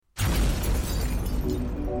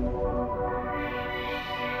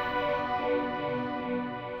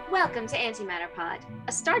Welcome to Antimatter Pod,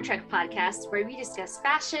 a Star Trek podcast where we discuss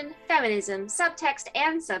fashion, feminism, subtext,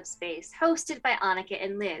 and subspace, hosted by Annika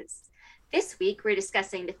and Liz. This week, we're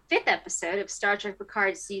discussing the 5th episode of Star Trek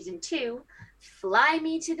Picard Season 2, Fly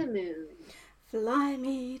Me to the Moon. Fly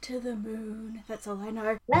me to the moon. That's all I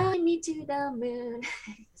know. Fly me to the moon.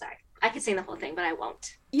 Sorry, I could sing the whole thing, but I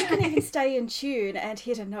won't. You can even stay in tune and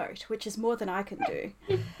hit a note, which is more than I can do.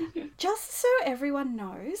 Just so everyone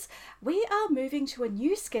knows, we are moving to a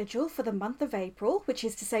new schedule for the month of April, which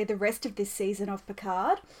is to say the rest of this season of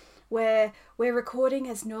Picard, where we're recording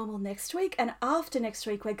as normal next week, and after next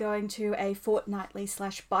week we're going to a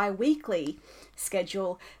fortnightly/bi-weekly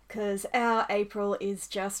schedule, because our April is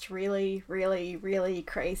just really, really, really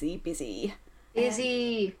crazy busy.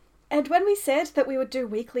 And when we said that we would do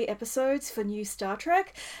weekly episodes for new Star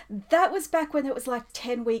Trek, that was back when it was like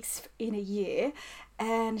 10 weeks in a year,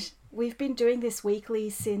 and we've been doing this weekly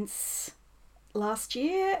since last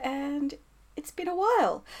year, and it's been a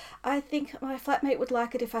while. I think my flatmate would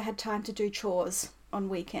like it if I had time to do chores on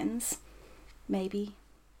weekends. Maybe.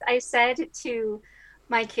 I said to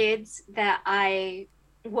my kids that I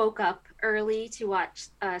woke up early to watch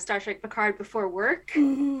Star Trek Picard before work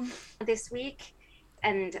this week.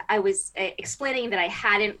 And I was explaining that I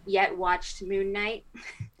hadn't yet watched Moon Knight,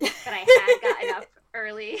 but I had gotten up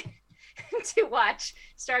early to watch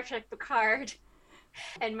Star Trek Picard.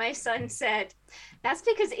 And my son said, "That's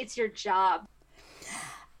because it's your job."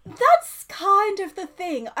 That's kind of the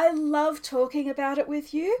thing. I love talking about it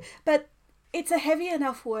with you, but it's a heavy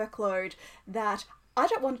enough workload that I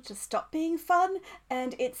don't want it to stop being fun,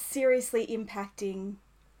 and it's seriously impacting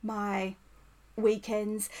my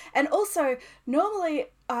weekends. And also, normally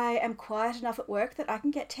I am quiet enough at work that I can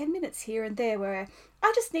get 10 minutes here and there where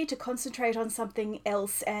I just need to concentrate on something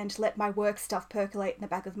else and let my work stuff percolate in the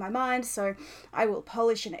back of my mind. So I will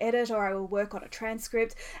polish and edit, or I will work on a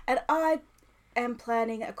transcript, and I am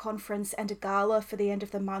planning a conference and a gala for the end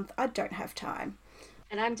of the month. I don't have time.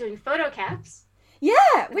 And I'm doing photo caps.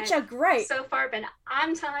 Yeah, which are great. So far been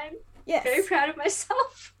on time. Yes. Very proud of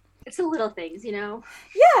myself. It's the little things, you know?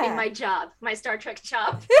 Yeah. In my job, my Star Trek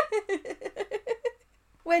job.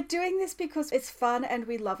 We're doing this because it's fun and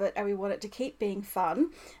we love it and we want it to keep being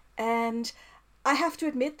fun. And I have to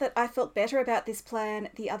admit that I felt better about this plan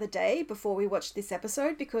the other day before we watched this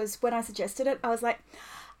episode, because when I suggested it, I was like,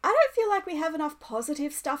 I don't feel like we have enough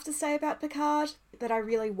positive stuff to say about Picard that I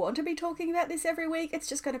really want to be talking about this every week. It's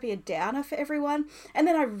just going to be a downer for everyone. And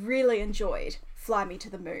then I really enjoyed Fly Me to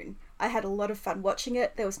the Moon. I had a lot of fun watching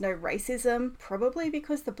it. There was no racism, probably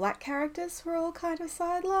because the black characters were all kind of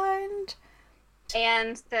sidelined.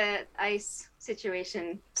 And the ice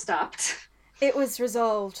situation stopped. It was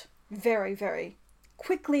resolved very, very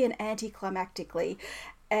quickly and anticlimactically.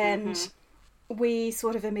 And we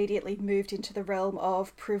sort of immediately moved into the realm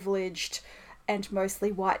of privileged and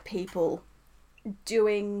mostly white people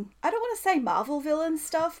doing, I don't want to say Marvel villain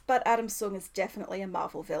stuff, but Adam Sung is definitely a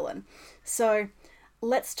Marvel villain. So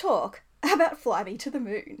let's talk about Fly Me to the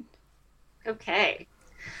Moon. Okay.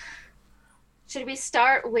 Should we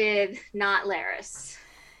start with not Laris?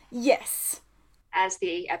 Yes. As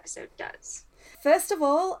the episode does. First of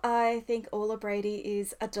all, I think Orla Brady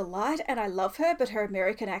is a delight and I love her, but her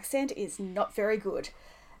American accent is not very good.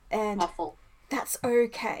 And awful. That's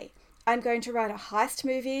okay. I'm going to write a heist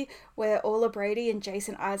movie where Orla Brady and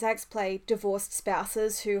Jason Isaacs play divorced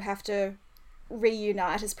spouses who have to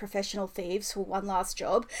reunite as professional thieves for one last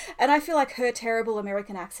job. And I feel like her terrible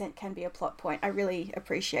American accent can be a plot point. I really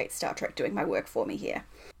appreciate Star Trek doing my work for me here.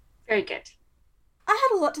 Very good. I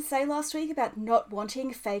had a lot to say last week about not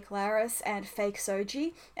wanting fake Laris and fake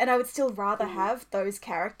Soji, and I would still rather have those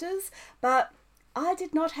characters, but I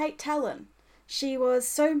did not hate Talon. She was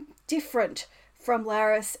so different from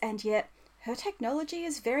Laris, and yet her technology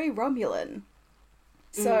is very Romulan.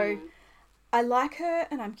 So I like her,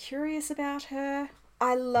 and I'm curious about her.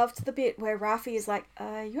 I loved the bit where Raffi is like,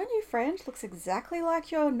 your new friend looks exactly like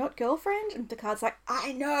your not girlfriend, and Picard's like,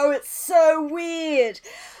 I know, it's so weird.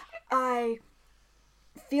 I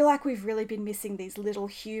feel like we've really been missing these little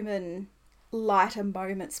human lighter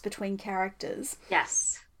moments between characters.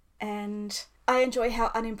 Yes. And I enjoy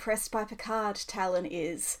how unimpressed by Picard Talon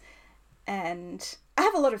is. And I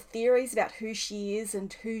have a lot of theories about who she is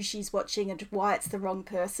and who she's watching and why it's the wrong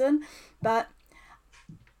person. But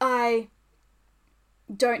I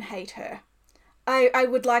don't hate her. I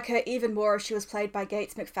would like her even more if she was played by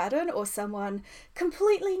Gates McFadden or someone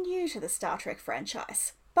completely new to the Star Trek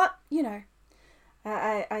franchise. But, you know,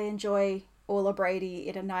 I enjoy Orla Brady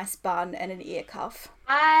in a nice bun and an ear cuff.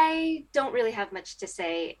 I don't really have much to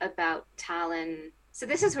say about Talon So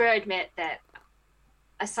this is where I admit that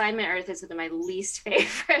Assignment Earth is one of my least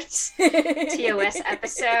favorite TOS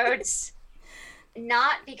episodes.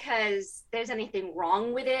 Not because there's anything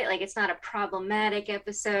wrong with it. Like, it's not a problematic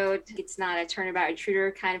episode. It's not a turnabout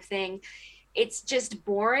intruder kind of thing. It's just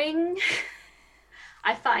boring.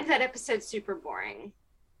 I find that episode super boring.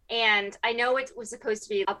 And I know it was supposed to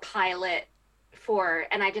be a pilot for,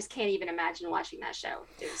 and I just can't even imagine watching that show,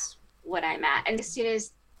 is what I'm at. And as soon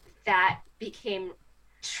as that became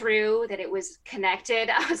true, that it was connected,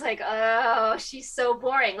 I was like, oh, she's so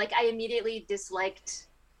boring. Like, I immediately disliked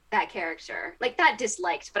that character. Like, not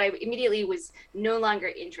disliked, but I immediately was no longer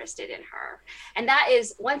interested in her. And that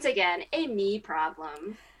is, once again, a me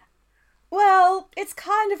problem. Well, it's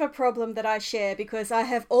kind of a problem that I share because I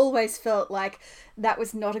have always felt like that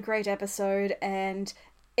was not a great episode and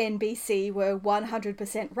NBC were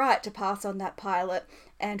 100% right to pass on that pilot,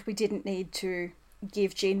 and we didn't need to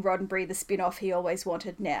give Gene Roddenberry the spin-off he always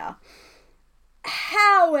wanted now.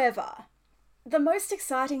 However, the most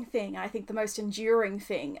exciting thing, I think the most enduring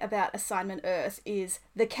thing about Assignment Earth is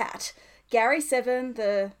the cat. Gary Seven,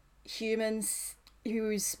 the humans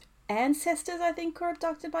whose ancestors, I think, were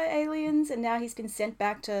abducted by aliens, and now he's been sent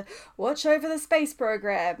back to watch over the space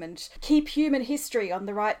program and keep human history on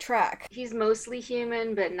the right track. He's mostly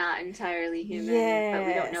human, but not entirely human. Yes. But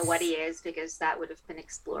we don't know what he is because that would have been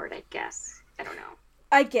explored, I guess. I don't know.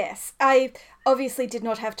 I guess. I obviously did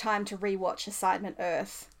not have time to rewatch Assignment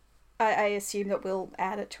Earth. I assume that we'll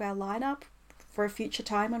add it to our lineup for a future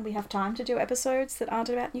time when we have time to do episodes that aren't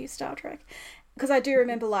about new Star Trek. Because I do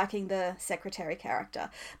remember liking the secretary character.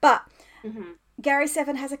 But Gary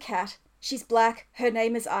Seven has a cat. She's black. Her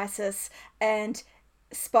name is Isis. And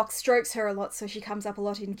Spock strokes her a lot, so she comes up a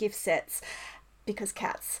lot in gift sets. Because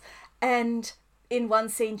cats. And in one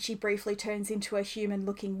scene, she briefly turns into a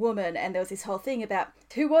human-looking woman. And there was this whole thing about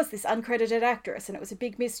who was this uncredited actress. And it was a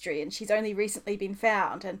big mystery. And she's only recently been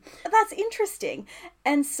found. And that's interesting.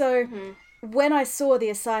 And so when I saw the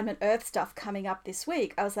Assignment Earth stuff coming up this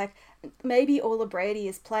week, I was like, maybe Orla Brady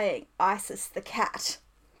is playing Isis the cat.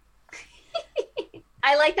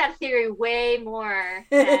 I like that theory way more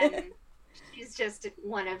than she's just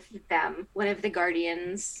one of them, one of the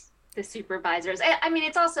Guardians, the supervisors. I mean,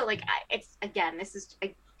 it's also like, it's, again, this is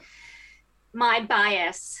my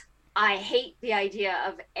bias. I hate the idea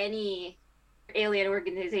of any alien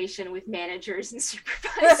organization with managers and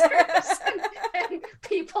supervisors and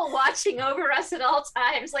people watching over us at all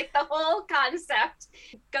times. Like, the whole concept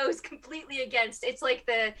goes completely against, it's like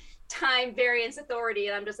the time variance authority,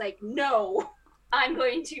 and I'm just like, no, I'm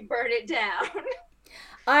going to burn it down.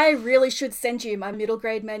 I really should send you my middle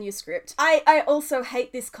grade manuscript. I also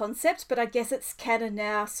hate this concept, but I guess it's canon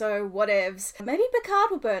now, so whatevs. Maybe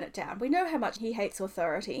Picard will burn it down. We know how much he hates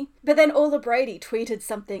authority. But then Orla Brady tweeted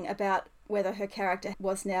something about whether her character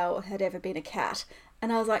was now or had ever been a cat.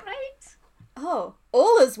 And I was like, right? Oh,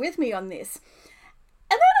 Orla's with me on this.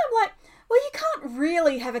 And then I'm like, well, you can't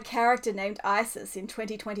really have a character named Isis in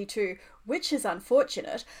 2022, which is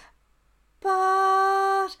unfortunate.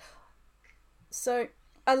 But... So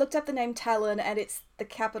I looked up the name Talon, and it's the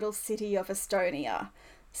capital city of Estonia.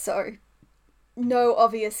 So no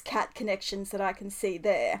obvious cat connections that I can see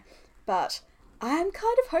there. But I'm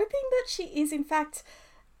kind of hoping that she is, in fact,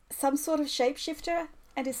 some sort of shapeshifter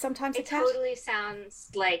and is sometimes a cat. It totally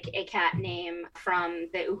sounds like a cat name from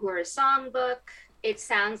the Uhura songbook. It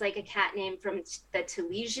sounds like a cat name from the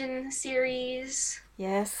Talesian series.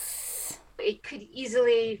 Yes. It could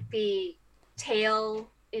easily be Tail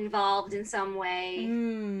involved in some way.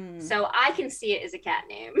 So I can see it as a cat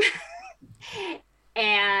name.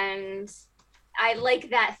 And I like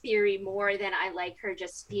that theory more than I like her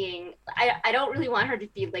just being... I don't really want her to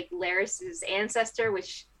be like Laris's ancestor,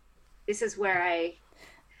 which this is where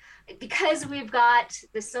because we've got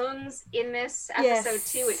the Soongs in this episode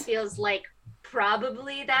too, it feels like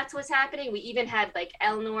probably that's what's happening. We even had like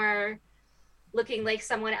Elnor looking like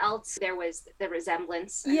someone else. There was the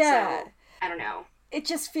resemblance. And so, I don't know. It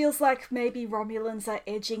just feels like maybe Romulans are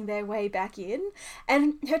edging their way back in,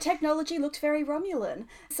 and her technology looked very Romulan.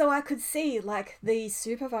 So I could see like the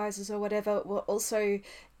supervisors or whatever were also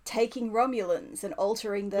taking Romulans and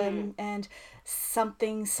altering them, and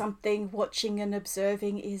something watching and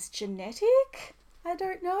observing is genetic? I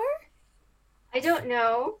don't know,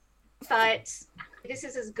 but this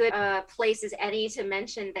is as good a place as any to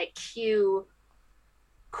mention that Q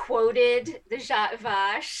quoted the Zhat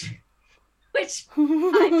Vash, which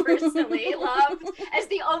I personally loved, as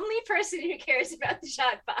the only person who cares about the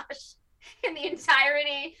Zhat Vash in the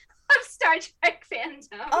entirety of Star Trek fandom.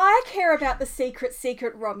 I care about the secret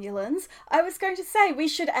Romulans. I was going to say we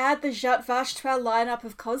should add the Zhat Vash to our lineup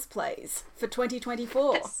of cosplays for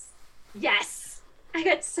 2024. Yes. I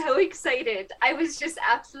got so excited. I was just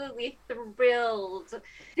absolutely thrilled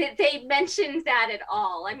that they mentioned that at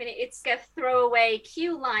all. I mean, it's a throwaway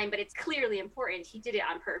Q line, but it's clearly important. He did it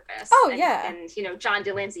on purpose. Oh, yeah. And, John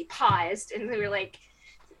DeLancey paused and we were like,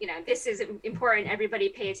 this is important. Everybody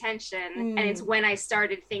pay attention. And it's when I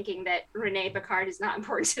started thinking that Renee Picard is not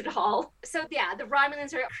important at all. So, yeah, the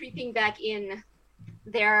Romulans are creeping back in.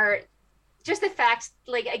 They're just the fact,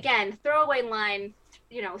 again, throwaway line,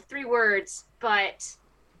 3 words, but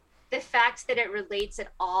the fact that it relates at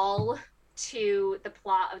all to the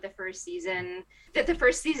plot of the first season, that the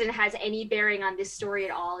first season has any bearing on this story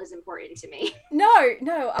at all is important to me.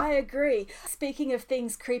 No, I agree. Speaking of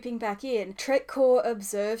things creeping back in, Trek Corps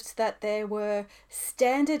observed that there were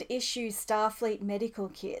standard issue Starfleet medical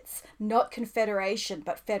kits, not Confederation,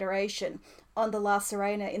 but Federation, on the La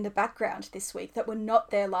Sirena in the background this week that were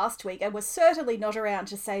not there last week and were certainly not around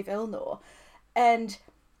to save Elnor. And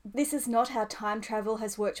this is not how time travel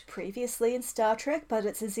has worked previously in Star Trek, but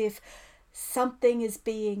it's as if something is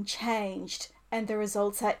being changed and the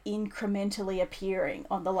results are incrementally appearing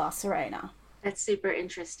on the La Sirena. That's super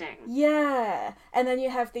interesting. Yeah. And then you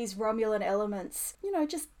have these Romulan elements,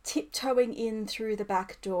 just tiptoeing in through the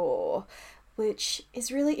back door, which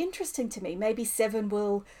is really interesting to me. Maybe Seven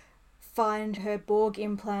will find her Borg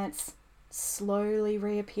implants slowly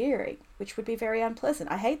reappearing, which would be very unpleasant.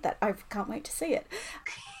 I hate that. I can't wait to see it.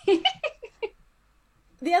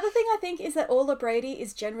 The other thing I think is that Orla Brady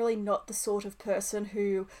is generally not the sort of person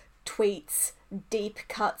who tweets deep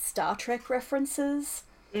cut Star Trek references.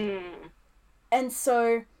 And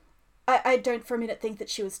so I don't for a minute think that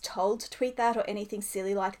she was told to tweet that or anything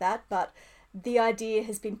silly like that, but the idea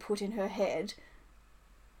has been put in her head,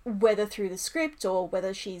 whether through the script or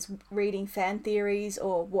whether she's reading fan theories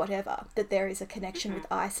or whatever, that there is a connection with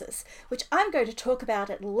ISIS, which I'm going to talk about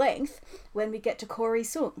at length when we get to Corey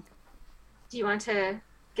Sung. Do you want to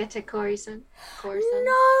get to Corey Sung? No,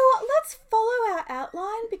 let's follow our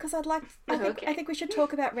outline because I think we should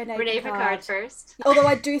talk about Renee Picard first. Although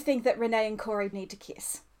I do think that Renee and Corey need to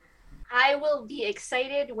kiss. I will be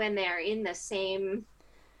excited when they're in the same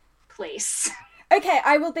place. Okay,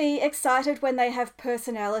 I will be excited when they have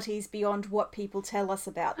personalities beyond what people tell us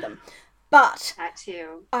about them. But that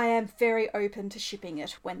too. I am very open to shipping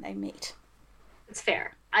it when they meet. It's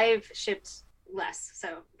fair. I've shipped less,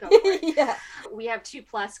 so go for it. Yeah. We have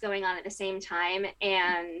 2+ going on at the same time,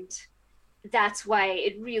 and that's why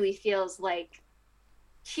it really feels like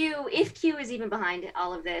if Q is even behind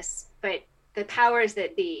all of this, but the powers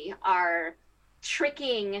that be are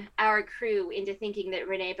tricking our crew into thinking that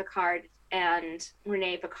Renee Picard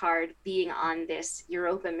being on this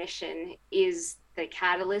Europa mission is the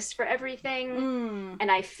catalyst for everything. And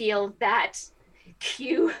I feel that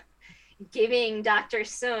Q giving Dr.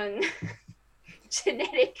 Sung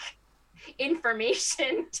genetic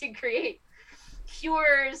information to create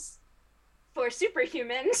cures for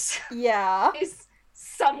superhumans is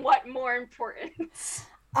somewhat more important.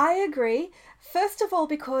 I agree. First of all,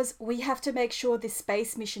 because we have to make sure this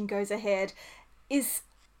space mission goes ahead is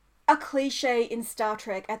a cliche in Star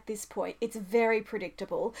Trek at this point. It's very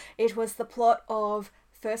predictable. It was the plot of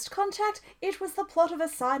First Contact. It was the plot of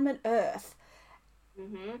Assignment Earth.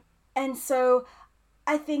 And so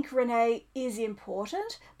I think Renee is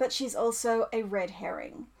important, but she's also a red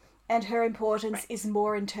herring. And her importance is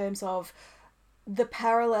more in terms of the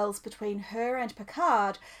parallels between her and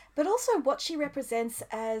Picard, but also what she represents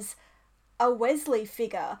as a Wesley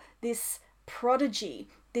figure, this prodigy,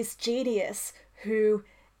 this genius who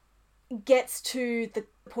gets to the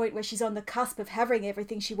point where she's on the cusp of having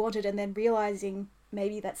everything she wanted and then realizing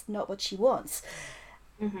maybe that's not what she wants.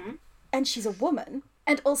 And she's a woman.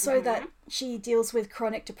 And also that she deals with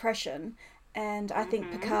chronic depression. And I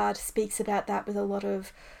think Picard speaks about that with a lot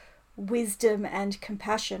of wisdom and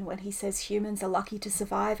compassion when he says humans are lucky to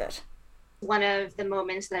survive it. One of the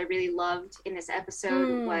moments that I really loved in this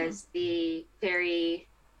episode was the very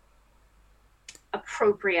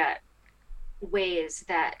appropriate ways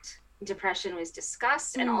that depression was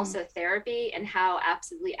discussed and also therapy, and how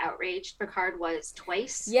absolutely outraged Picard was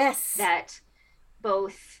twice. Yes. That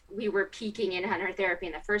both we were peeking in on her therapy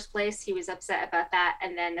in the first place, he was upset about that,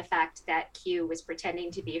 and then the fact that Q was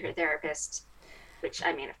pretending to be her therapist, which,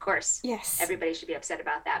 I mean, of course, yes, everybody should be upset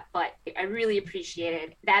about that, but I really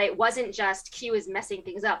appreciated that it wasn't just Q is messing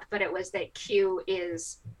things up, but it was that Q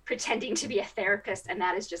is pretending to be a therapist, and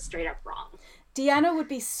that is just straight up wrong. Deanna would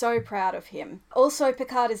be so proud of him. Also,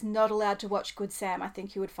 Picard is not allowed to watch Good Sam. I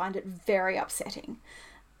think he would find it very upsetting.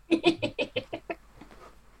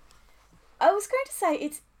 I was going to say,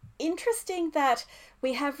 it's interesting that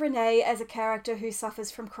we have Renee as a character who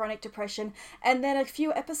suffers from chronic depression, and then a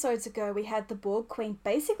few episodes ago we had the Borg Queen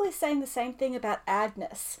basically saying the same thing about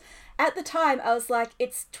Agnes. At the time, I was like,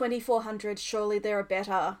 it's 2400, surely there are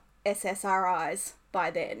better SSRIs by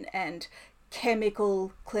then, and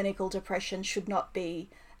chemical clinical depression should not be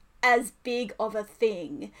as big of a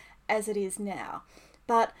thing as it is now.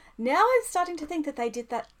 But now I'm starting to think that they did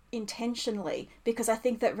that intentionally, because I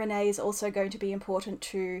think that Renee is also going to be important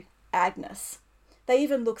to Agnes. They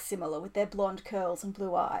even look similar with their blonde curls and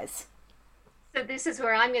blue eyes. So this is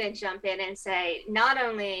where I'm going to jump in and say, not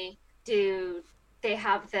only do they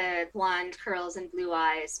have the blonde curls and blue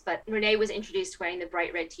eyes, but Renee was introduced wearing the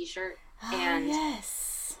bright red t-shirt, and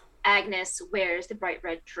yes, Agnes wears the bright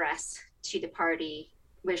red dress to the party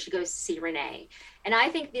where she goes to see Renee. And I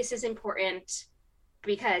think this is important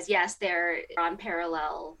because, yes, they're on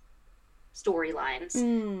parallel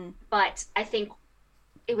storylines, but I think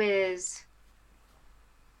it was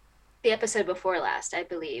the episode before last, I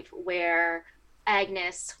believe, where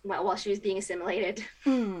Agnes, while she was being assimilated,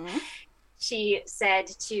 she said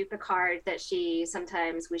to Picard that she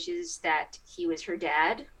sometimes wishes that he was her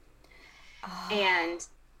dad. And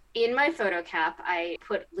in my photo cap, I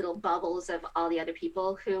put little bubbles of all the other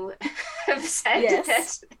people who have said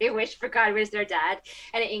that they wish Picard was their dad.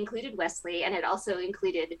 And it included Wesley, and it also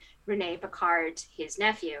included Rene Picard, his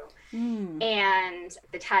nephew. And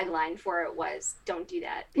the tagline for it was, "Don't do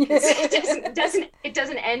that, because it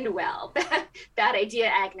doesn't end well." Bad idea,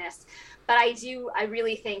 Agnes. But I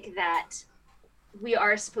really think that we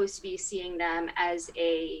are supposed to be seeing them as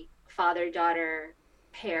a father-daughter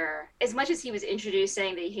pair. As much as he was introduced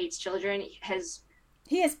saying that he hates children, he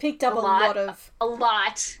has picked up a lot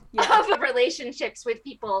of relationships with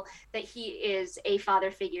people that he is a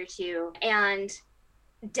father figure to. And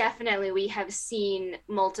definitely we have seen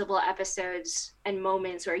multiple episodes and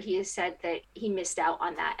moments where he has said that he missed out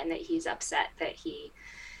on that and that he's upset that he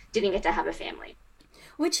didn't get to have a family.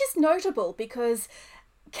 Which is notable, because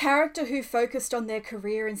character who focused on their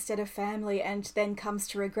career instead of family and then comes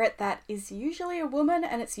to regret that is usually a woman,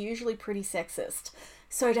 and it's usually pretty sexist.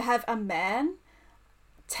 So to have a man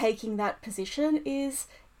taking that position is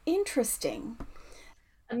interesting.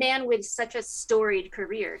 A man with such a storied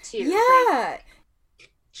career too. Yeah.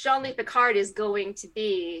 Jean-Luc Picard is going to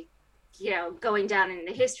be, going down in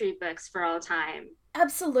the history books for all time.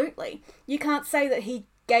 Absolutely. You can't say that he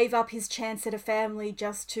gave up his chance at a family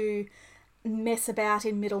just to mess about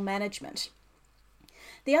in middle management.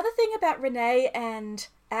 The other thing about Renee and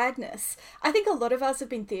Agnes, I think a lot of us have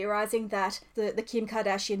been theorizing that the Kim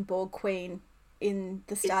Kardashian Borg Queen in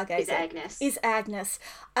the Stargazer is Agnes.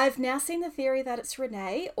 I've now seen the theory that it's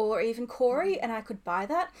Renee or even Corey, and I could buy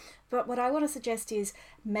that. But what I want to suggest is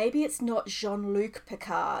maybe it's not Jean-Luc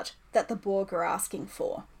Picard that the Borg are asking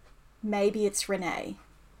for. Maybe it's Renee.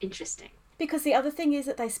 Interesting. Because the other thing is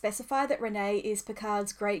that they specify that Renee is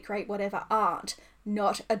Picard's great-great-whatever aunt,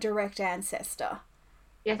 not a direct ancestor.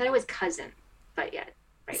 Yeah, I thought it was cousin, but yeah.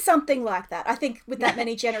 Right. Something like that. I think with that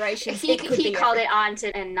many generations, he called it aunt,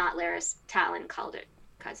 and not Laris Talon called it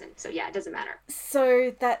cousin. So yeah, it doesn't matter.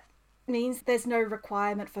 So that means there's no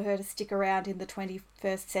requirement for her to stick around in the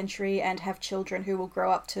 21st century and have children who will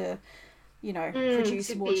grow up to,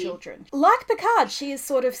 produce more children. Like Picard, she has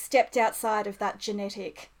sort of stepped outside of that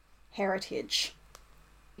genetic heritage.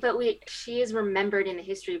 But she is remembered in the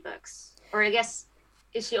history books. Or I guess,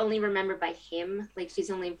 is she only remembered by him? Like, she's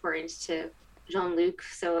only important to Jean-Luc,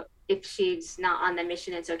 so if she's not on the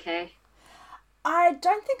mission, it's okay? I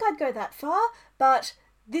don't think I'd go that far, but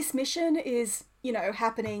this mission is,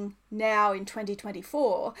 happening now in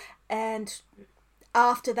 2024, and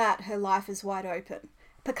after that, her life is wide open.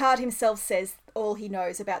 Picard himself says all he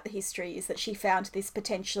knows about the history is that she found this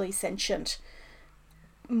potentially sentient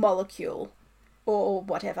molecule or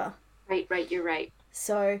whatever. Right, you're right.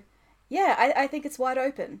 So, yeah, I think it's wide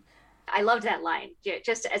open. I loved that line.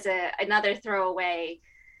 Just as another throwaway,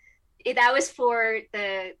 that was for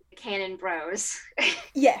the canon bros.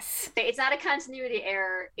 Yes. It's not a continuity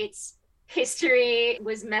error. It's history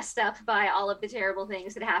was messed up by all of the terrible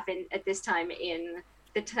things that happened at this time in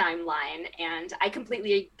the timeline. And I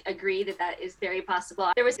completely agree that is very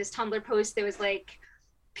possible. There was this Tumblr post that was like,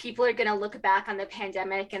 people are going to look back on the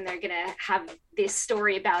pandemic and they're going to have this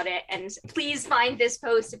story about it. And please find this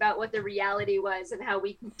post about what the reality was and how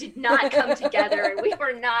we did not come together and we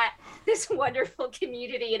were not this wonderful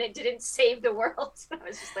community and it didn't save the world. So I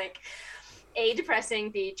was just like, A,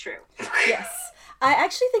 depressing, B, true. Yes. I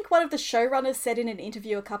actually think one of the showrunners said in an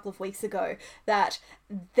interview a couple of weeks ago that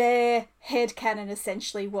their headcanon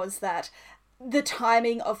essentially was that the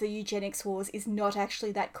timing of the eugenics wars is not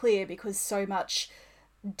actually that clear because so much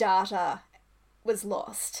data was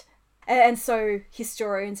lost. And so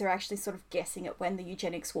historians are actually sort of guessing at when the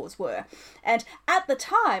eugenics wars were. And at the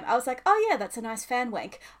time, I was like, oh yeah, that's a nice fan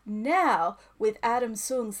wank. Now, with Adam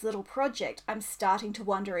Sung's little project, I'm starting to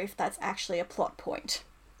wonder if that's actually a plot point.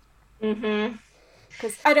 Mm-hmm.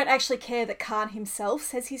 Because I don't actually care that Khan himself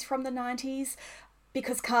says he's from the 90s,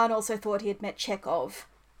 because Khan also thought he had met Chekhov,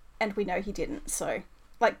 and we know he didn't. So,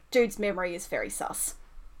 like, dude's memory is very sus.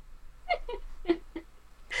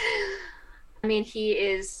 I mean, he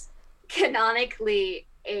is canonically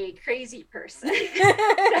a crazy person.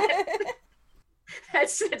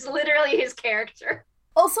 That's literally his character.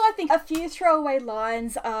 Also, I think a few throwaway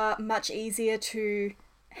lines are much easier to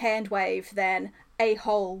handwave than a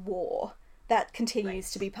whole war that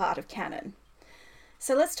continues to be part of canon.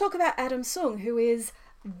 So let's talk about Adam Sung, who is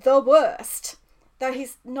the worst. Though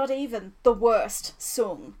he's not even the worst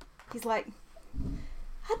Sung. He's like,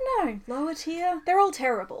 I don't know, lower tier. They're all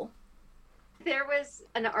terrible. There was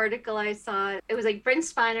an article I saw. It was like Brent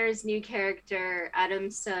Spiner's new character,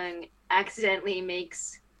 Adam Sung, accidentally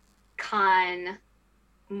makes Khan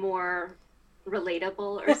more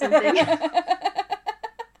relatable or something.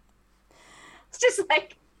 It's just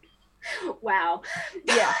like, wow.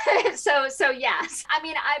 Yeah. So yes. I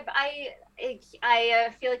mean,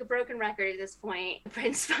 I feel like a broken record at this point.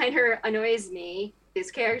 Brent Spiner annoys me.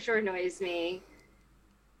 His character annoys me.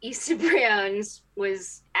 Issa Briones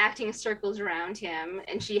was acting circles around him,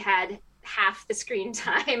 and she had half the screen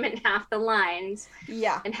time and half the lines.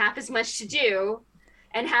 Yeah. And half as much to do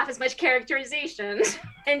and half as much characterization.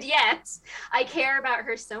 And yet, I care about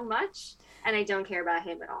her so much, and I don't care about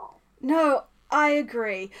him at all. No, I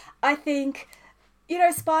agree. I think,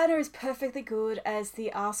 Spiner is perfectly good as the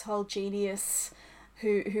asshole genius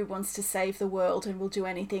who wants to save the world and will do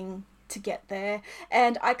anything to get there.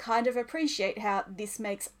 And I kind of appreciate how this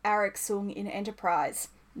makes Arik Sung in Enterprise,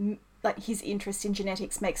 like his interest in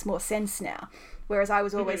genetics makes more sense now. Whereas I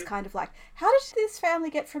was always kind of like, how did this family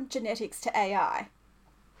get from genetics to AI?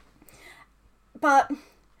 But,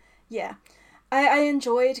 yeah. I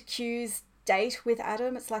enjoyed Q's date with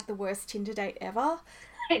Adam. It's like the worst Tinder date ever.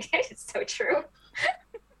 It's so true.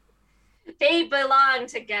 They belong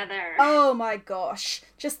together. Oh my gosh.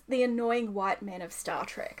 Just the annoying white men of Star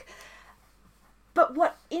Trek. But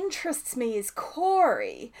what interests me is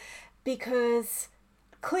Corey, because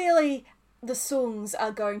clearly the Sungs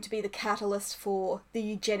are going to be the catalyst for the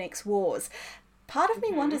eugenics wars. Part of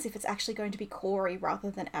me wonders if it's actually going to be Corey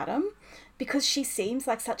rather than Adam, because she seems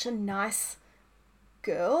like such a nice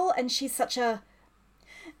girl, and she's such a...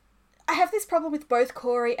 I have this problem with both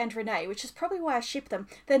Corey and Renee, which is probably why I ship them.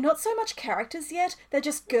 They're not so much characters yet, they're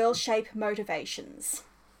just girl-shape motivations.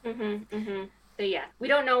 So yeah, we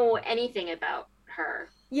don't know anything about her.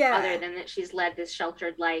 Yeah. Other than that she's led this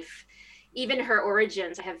sheltered life. Even her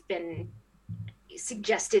origins have been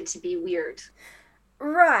suggested to be weird.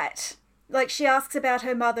 Right. Like, she asks about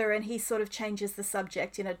her mother and he sort of changes the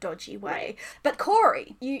subject in a dodgy way. Right. But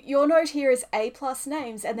Corey, your note here is A+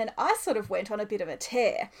 names, and then I sort of went on a bit of a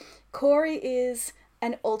tear. Corey is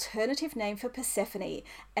an alternative name for Persephone,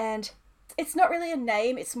 and it's not really a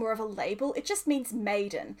name, it's more of a label. It just means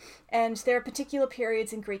maiden. And there are particular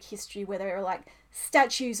periods in Greek history where there are, like,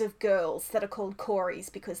 statues of girls that are called Coreys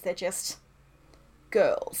because they're just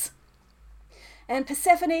girls. And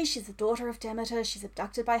Persephone, she's the daughter of Demeter, she's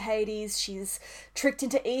abducted by Hades, she's tricked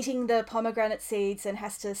into eating the pomegranate seeds and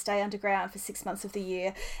has to stay underground for 6 months of the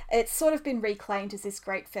year. It's sort of been reclaimed as this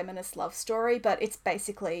great feminist love story, but it's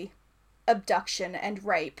basically abduction and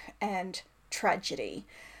rape and tragedy.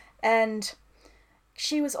 And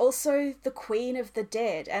she was also the queen of the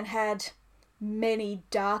dead and had many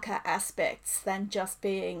darker aspects than just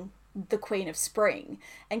being the Queen of Spring.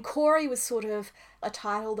 And Corey was sort of a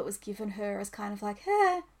title that was given her as kind of like,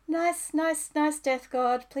 nice death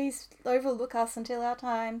god, please overlook us until our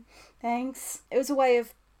time, thanks. It was a way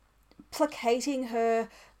of placating her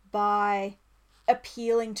by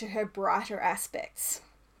appealing to her brighter aspects.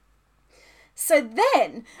 So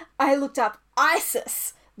then I looked up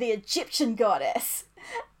Isis, the Egyptian goddess,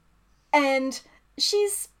 and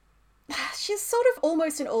she's sort of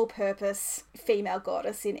almost an all-purpose female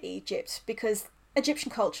goddess in Egypt, because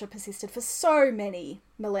Egyptian culture persisted for so many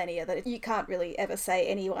millennia that you can't really ever say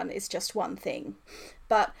anyone is just one thing.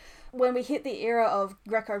 But when we hit the era of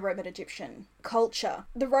Greco-Roman Egyptian culture,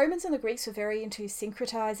 the Romans and the Greeks were very into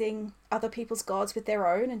syncretizing other people's gods with their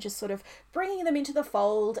own and just sort of bringing them into the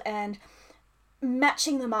fold and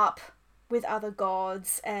matching them up with other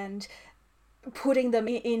gods and putting them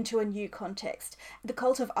into a new context. The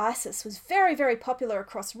cult of Isis was very, very popular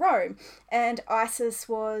across Rome, and Isis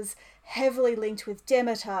was heavily linked with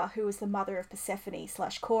Demeter, who was the mother of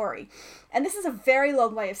Persephone/Kore. And this is a very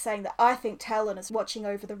long way of saying that I think Talon is watching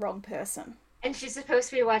over the wrong person. And she's supposed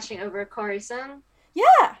to be watching over Kore-sung?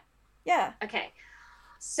 Yeah. Yeah. Okay.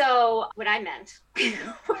 So what I meant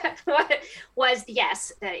was,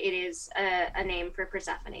 yes, that it is a name for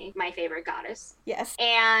Persephone, my favorite goddess. Yes.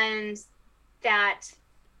 And that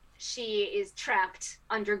she is trapped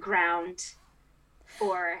underground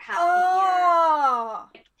for half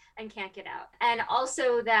the year and can't get out. And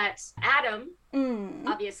also that Adam,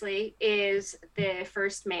 obviously, is the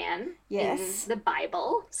first man in the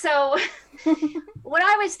Bible. So what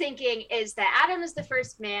I was thinking is that Adam is the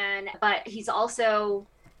first man, but he's also,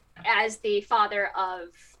 as the father of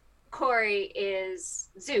Kore, is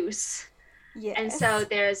Zeus. Yes. And so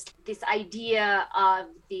there's this idea of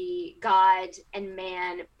the god and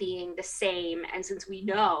man being the same. And since we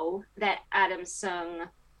know that Adam Sung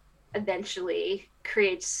eventually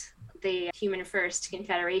creates the Human First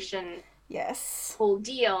Confederation whole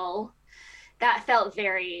deal, that felt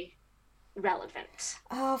very relevant.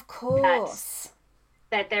 Of course.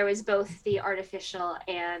 That there was both the artificial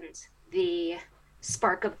and the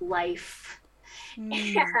spark of life. And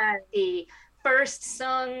the first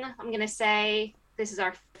Sung, I'm going to say, this is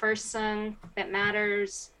our first Sung that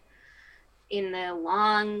matters in the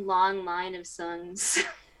long, long line of Sungs.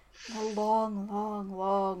 A long, long,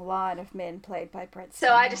 long line of men played by Brent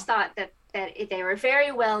So I just thought that they were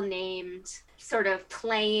very well named, sort of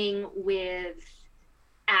playing with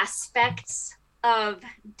aspects of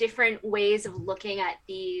different ways of looking at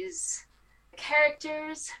these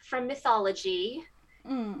characters from mythology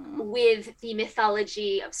with the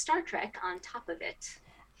mythology of Star Trek on top of it.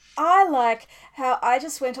 I like how I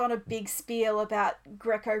just went on a big spiel about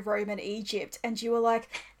Greco-Roman Egypt, and you were like,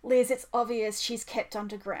 Liz, it's obvious she's kept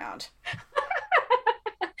underground.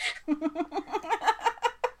 Well,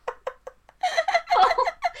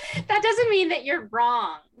 that doesn't mean that you're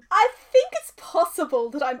wrong. I think it's possible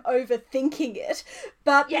that I'm overthinking it,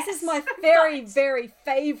 but this is my very, very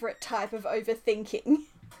favourite type of overthinking.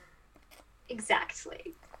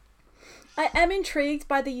 Exactly. I am intrigued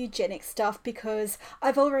by the eugenics stuff because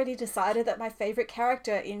I've already decided that my favourite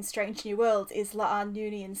character in Strange New Worlds is La'an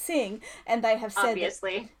Noonien Singh, and they have said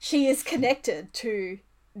that she is connected to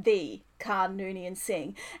the Khan Noonien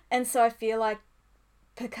Singh. And so I feel like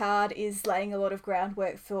Picard is laying a lot of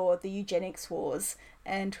groundwork for the eugenics wars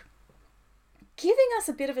and giving us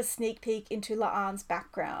a bit of a sneak peek into La'an's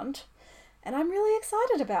background. And I'm really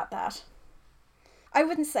excited about that. I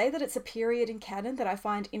wouldn't say that it's a period in canon that I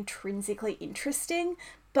find intrinsically interesting,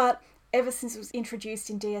 but ever since it was introduced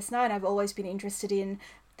in DS9, I've always been interested in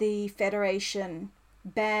the Federation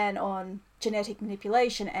ban on genetic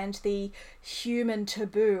manipulation and the human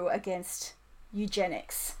taboo against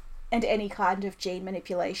eugenics and any kind of gene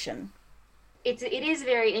manipulation. It is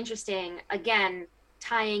very interesting, again,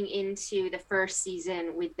 tying into the first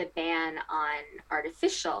season with the ban on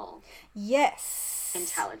artificial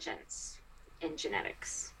intelligence in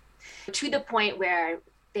genetics, to the point where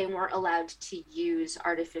they weren't allowed to use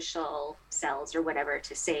artificial cells or whatever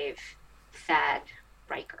to save Thad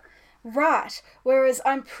Riker. Right, whereas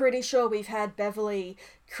I'm pretty sure we've had Beverly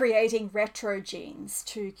creating retrogenes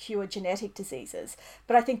to cure genetic diseases,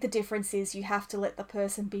 but I think the difference is you have to let the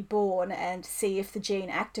person be born and see if the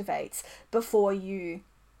gene activates before you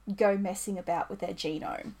go messing about with their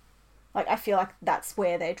genome. Like, I feel like that's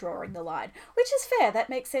where they're drawing the line, which is fair. That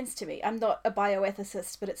makes sense to me. I'm not a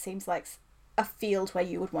bioethicist, but it seems like a field where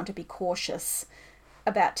you would want to be cautious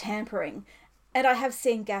about tampering. And I have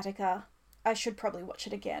seen Gattaca. I should probably watch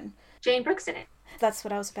it again. Jane Brooks in it. That's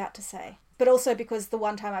what I was about to say. But also because the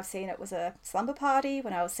one time I've seen it was a slumber party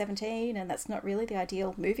when I was 17, and that's not really the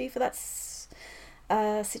ideal movie for that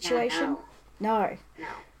situation. No.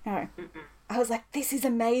 Mm-mm. I was like, this is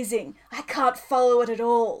amazing. I can't follow it at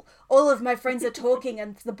all. All of my friends are talking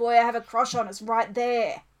and the boy I have a crush on is right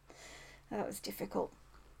there. That was difficult.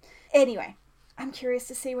 Anyway, I'm curious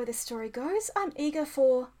to see where this story goes. I'm eager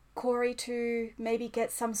for Kore to maybe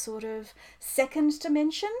get some sort of second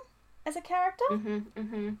dimension as a character.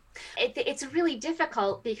 It's really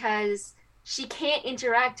difficult because she can't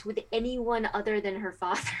interact with anyone other than her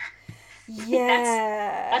father.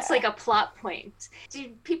 Yeah. That's like a plot point. Do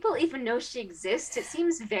people even know she exists? It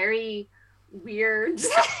seems very weird.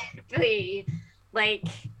 I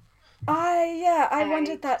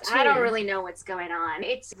wondered that too. I don't really know what's going on.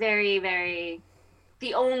 It's very, very...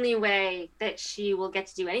 The only way that she will get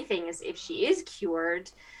to do anything is if she is cured.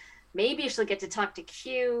 Maybe she'll get to talk to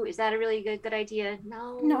Q. Is that a really good idea?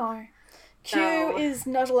 No. Q is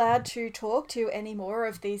not allowed to talk to any more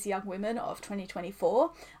of these young women of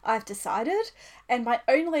 2024, I've decided. And my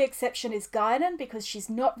only exception is Guinan, because she's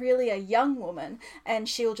not really a young woman and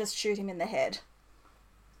she'll just shoot him in the head.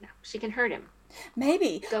 No, she can hurt him.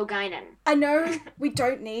 Maybe. Go Guinan. I know we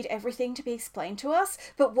don't need everything to be explained to us,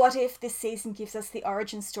 but what if this season gives us the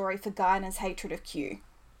origin story for Guinan's hatred of Q?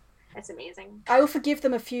 That's amazing. I will forgive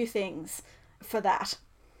them a few things for that.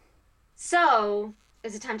 So,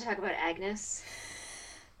 is it time to talk about Agnes?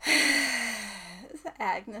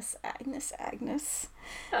 Agnes.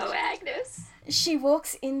 Oh, Agnes. She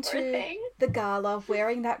walks into the gala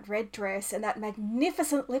wearing that red dress and that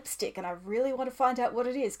magnificent lipstick, and I really want to find out what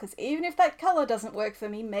it is, because even if that colour doesn't work for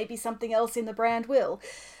me, maybe something else in the brand will.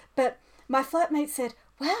 But my flatmate said,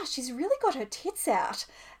 wow, she's really got her tits out.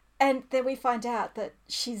 And then we find out that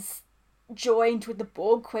she's joined with the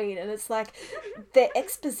Borg Queen, and it's like they're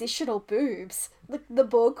expositional boobs. Look, the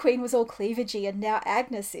Borg Queen was all cleavagey, and now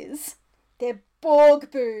Agnes is. They're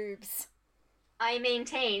Borg boobs. I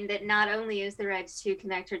maintain that not only is the Red 2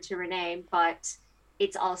 connected to Renee, but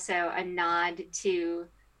it's also a nod to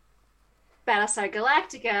Battlestar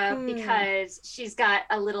Galactica because she's got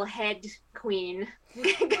a little head queen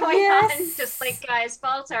going on, just like Gaius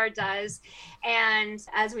Baltar does. And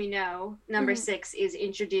as we know, number 6 is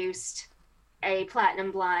introduced a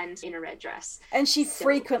platinum blonde in a red dress. And she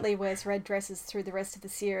frequently wears red dresses through the rest of the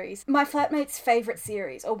series. My flatmate's favourite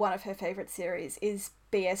series, or one of her favourite series, is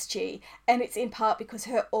BSG. And it's in part because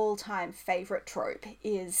her all-time favourite trope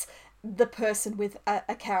is the person with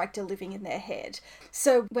a character living in their head.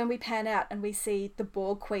 So when we pan out and we see the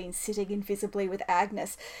Borg Queen sitting invisibly with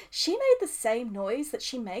Agnes, she made the same noise that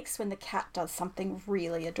she makes when the cat does something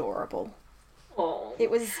really adorable. Oh.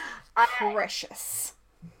 It was precious.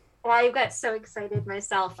 Well, I got so excited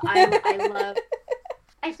myself.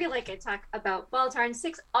 I feel like I talk about Baltar and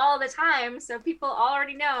 6 all the time, so people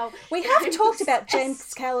already know. We have talked about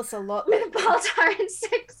James Callis a lot. With Baltar and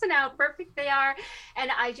 6 and how perfect they are.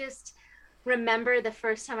 And I just remember the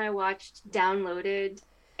first time I watched Downloaded,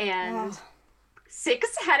 and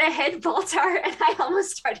 6 had a head Baltar, and I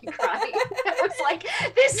almost started crying. I was like,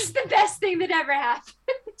 this is the best thing that ever happened.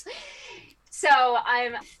 So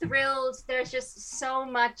I'm thrilled. There's just so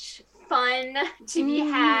much fun to be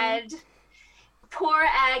had. Poor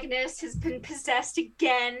Agnes has been possessed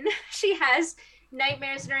again. She has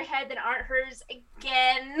nightmares in her head that aren't hers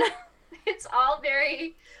again. It's all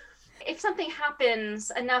very... If something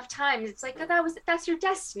happens enough times, it's like, that's your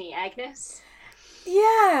destiny, Agnes.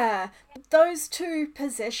 Yeah. Those 2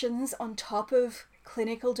 possessions on top of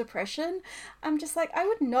clinical depression, I'm just like, I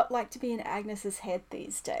would not like to be in Agnes's head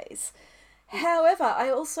these days. However, I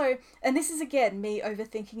also, and this is again me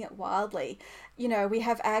overthinking it wildly, you know, we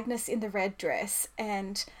have Agnes in the red dress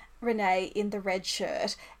and Renee in the red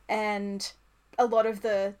shirt, and a lot of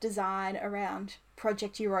the design around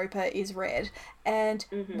Project Europa is red. And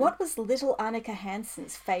what was little Annika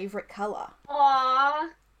Hansen's favourite colour? Aww,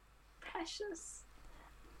 precious.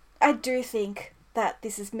 I do think that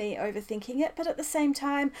this is me overthinking it, but at the same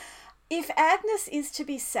time, if Agnes is to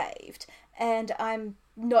be saved, and I'm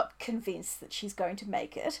not convinced that she's going to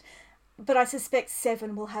make it, but I suspect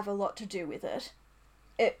Seven will have a lot to do with it.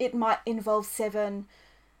 It might involve Seven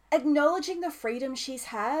acknowledging the freedom she's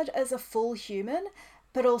had as a full human,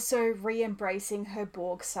 but also re-embracing her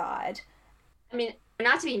Borg side. I mean,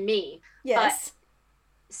 not to be me, yes,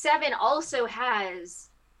 but Seven also has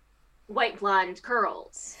white blonde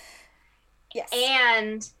curls. Yes.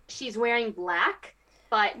 And she's wearing black,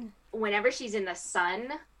 but whenever she's in the sun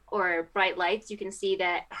or bright lights, you can see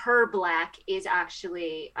that her black is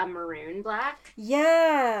actually a maroon black.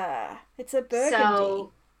 Yeah, it's a burgundy.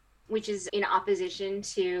 So, which is in opposition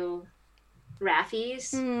to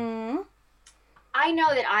Raffi's. I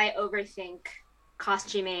know that I overthink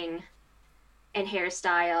costuming and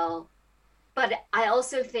hairstyle, but I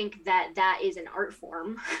also think that that is an art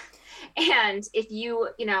form. And if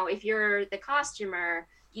if you're the costumer,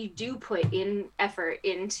 you do put in effort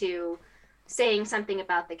into saying something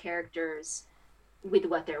about the characters with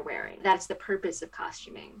what they're wearing. That's the purpose of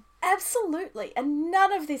costuming. Absolutely. And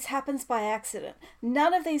none of this happens by accident.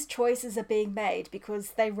 None of these choices are being made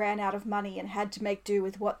because they ran out of money and had to make do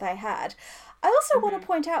with what they had. I also want to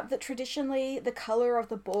point out that traditionally the colour of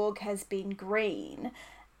the Borg has been green,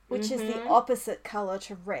 which is the opposite colour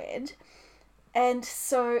to red. And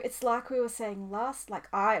so it's like I was saying last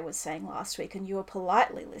week, and you were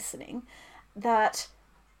politely listening, that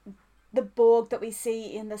the Borg that we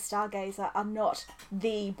see in the Stargazer are not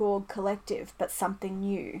the Borg collective, but something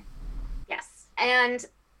new. Yes. And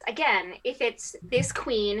again, if it's this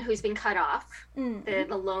queen who's been cut off, the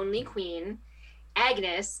lonely queen,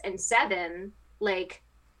 Agnes and Seven, like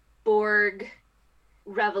Borg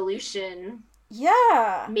revolution,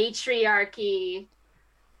 Yeah. matriarchy.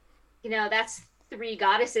 You know, that's 3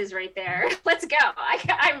 goddesses right there. Let's go.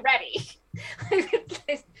 I'm ready.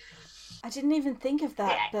 I didn't even think of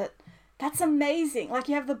that, but that's amazing. Like,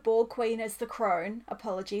 you have the Borg Queen as the crone,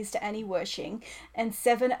 apologies to Annie Wershing, and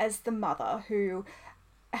Seven as the mother who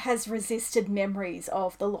has resisted memories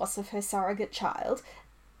of the loss of her surrogate child.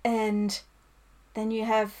 And then you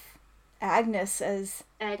have Agnes as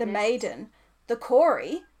the maiden, the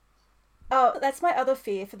Corey. Oh, that's my other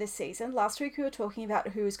fear for this season. Last week we were talking about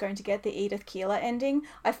who is going to get the Edith Keeler ending.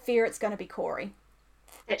 I fear it's going to be Corey.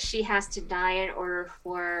 That she has to die in order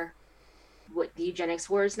for what, the eugenics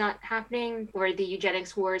war is not happening, or the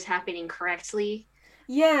eugenics war is happening correctly.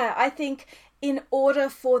 Yeah, I think in order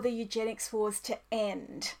for the eugenics wars to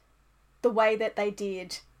end the way that they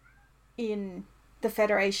did in the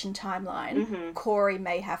Federation timeline, Corey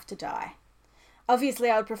may have to die. Obviously,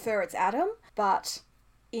 I would prefer it's Adam, but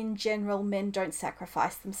in general, men don't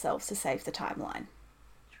sacrifice themselves to save the timeline.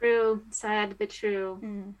 True. Sad, but true.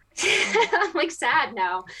 I'm like, sad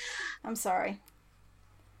now. I'm sorry.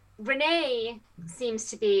 Renee seems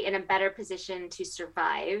to be in a better position to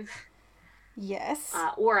survive. Yes.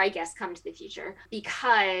 Or I guess come to the future,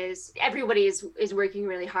 because everybody is working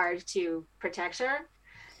really hard to protect her,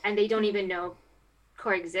 and they don't even know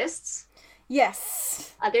Core exists.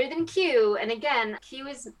 Yes. Other than Q, and again, Q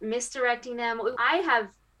is misdirecting them. I have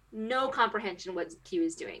no comprehension what Q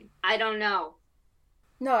is doing. I don't know.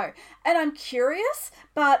 No, and I'm curious,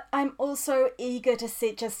 but I'm also eager to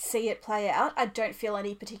see it play out. I don't feel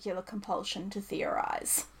any particular compulsion to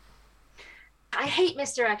theorize. I hate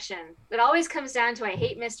misdirection. It always comes down to I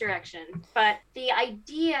hate misdirection. But the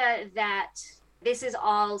idea that this is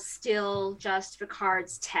all still just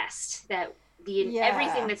Picard's test, that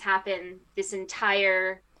everything that's happened this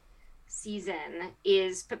entire season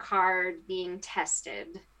is Picard being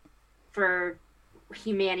tested for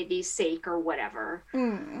humanity's sake or whatever.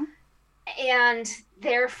 And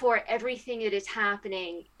therefore everything that is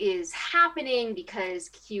happening because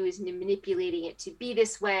Q is manipulating it to be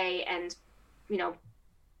this way, and you know,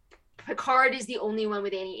 Picard is the only one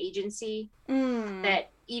with any agency. That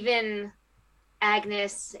even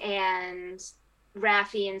Agnes and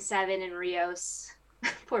Raffi and Seven and Rios,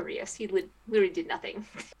 poor Rios, he literally did nothing.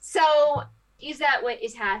 So is that what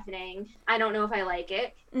is happening? I don't know if I like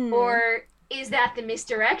it. Or is that the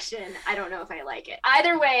misdirection? I don't know if I like it.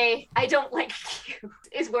 Either way, I don't like Q,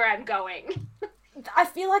 is where I'm going. I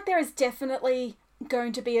feel like there is definitely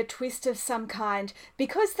going to be a twist of some kind,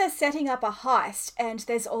 because they're setting up a heist, and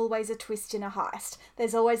there's always a twist in a heist.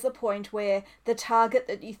 There's always the point where the target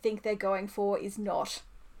that you think they're going for is not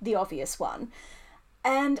the obvious one.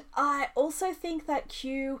 And I also think that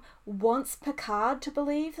Q wants Picard to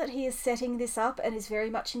believe that he is setting this up and is very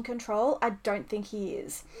much in control. I don't think he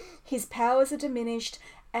is. His powers are diminished,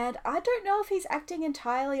 and I don't know if he's acting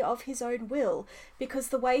entirely of his own will, because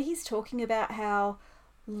the way he's talking about how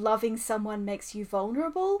loving someone makes you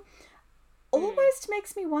vulnerable almost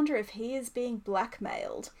makes me wonder if he is being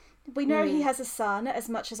blackmailed. We know he has a son, as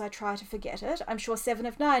much as I try to forget it. I'm sure Seven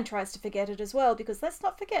of Nine tries to forget it as well, because let's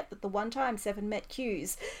not forget that the one time Seven met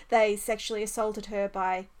Q's, they sexually assaulted her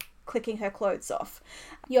by clicking her clothes off.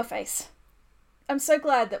 Your face. I'm so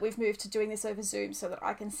glad that we've moved to doing this over Zoom so that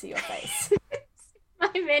I can see your face.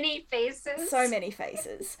 My many faces. So many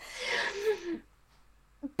faces.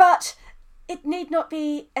 But it need not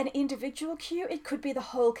be an individual Q. It could be the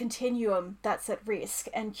whole continuum that's at risk,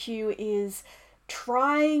 and Q is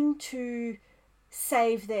trying to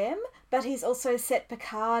save them, but he's also set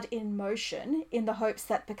Picard in motion in the hopes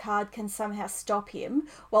that Picard can somehow stop him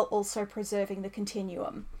while also preserving the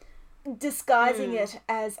continuum. Disguising it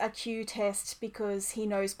as a Q test because he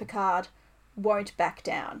knows Picard won't back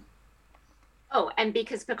down. Oh, and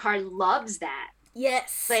because Picard loves that.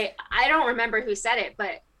 Yes. Like, I don't remember who said it,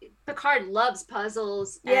 but Picard loves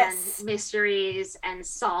puzzles and mysteries and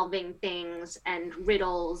solving things and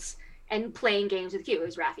riddles and playing games with Q. It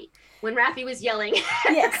was Raffi. When Raffi was yelling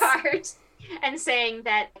at Picard and saying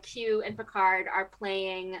that Q and Picard are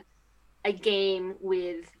playing a game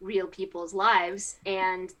with real people's lives,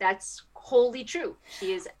 and that's wholly true.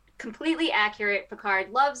 She is completely accurate.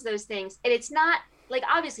 Picard loves those things. And it's not, like,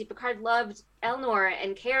 obviously Picard loved Elnor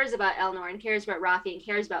and cares about Elnor and cares about Raffi and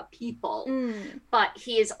cares about people. But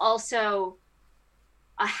he is also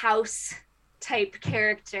a house type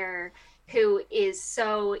character who is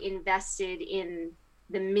so invested in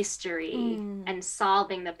the mystery and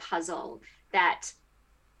solving the puzzle that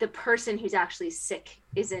the person who's actually sick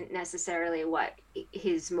isn't necessarily what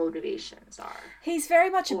his motivations are. He's very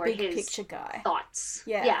much a big picture guy. Thoughts.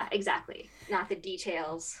 Yeah, exactly. Not the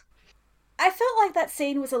details. I felt like that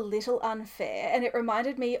scene was a little unfair, and it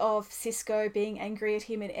reminded me of Sisko being angry at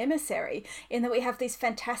him in Emissary, in that we have these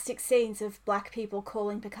fantastic scenes of black people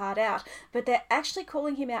calling Picard out, but they're actually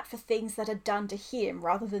calling him out for things that are done to him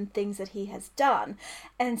rather than things that he has done,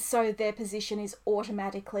 and so their position is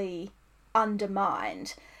automatically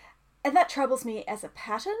undermined. And that troubles me as a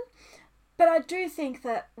pattern, but I do think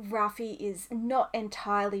that Raffi is not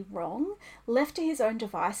entirely wrong. Left to his own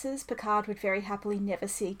devices, Picard would very happily never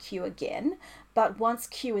see Q again, but once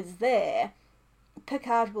Q is there,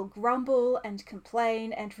 Picard will grumble and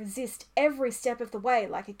complain and resist every step of the way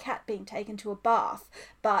like a cat being taken to a bath,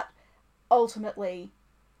 but ultimately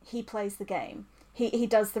he plays the game. He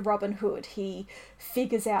does the Robin Hood. He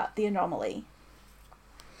figures out the anomaly.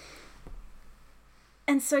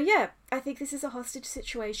 And so, yeah, I think this is a hostage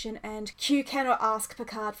situation, and Q cannot ask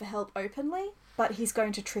Picard for help openly, but he's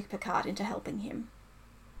going to trick Picard into helping him.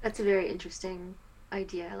 That's a very interesting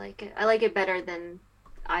idea. I like it. I like it better than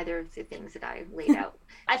either of the things that I laid out.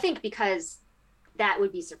 I think because that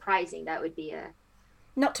would be surprising. That would be a...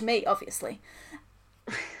 Not to me, obviously.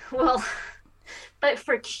 Well, but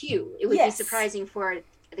for Q, it would be surprising for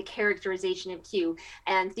the characterization of Q,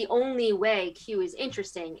 and the only way Q is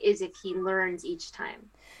interesting is if he learns each time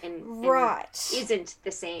and isn't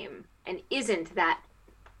the same and isn't that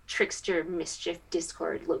trickster, mischief,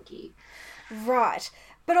 discord Loki. Right.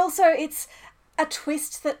 But also it's a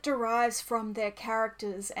twist that derives from their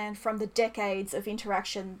characters and from the decades of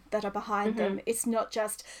interaction that are behind them. It's not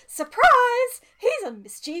just, surprise, he's a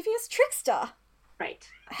mischievous trickster. Right.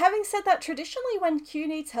 Having said that, traditionally when Q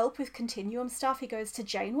needs help with Continuum stuff, he goes to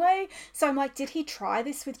Janeway. So I'm like, did he try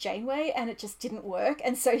this with Janeway and it just didn't work?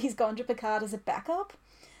 And so he's gone to Picard as a backup?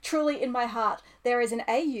 Truly, in my heart, there is an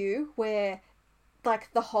AU where,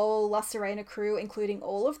 like, the whole La Sirena crew, including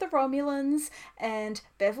all of the Romulans and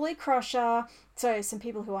Beverly Crusher, so some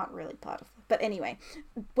people who aren't really part of it, but anyway,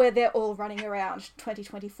 where they're all running around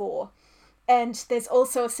 2024. And there's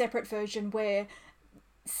also a separate version where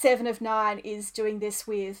Seven of Nine is doing this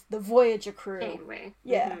with the Voyager crew. Janeway.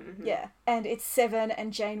 Yeah, yeah. And it's Seven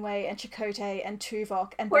and Janeway and Chakotay and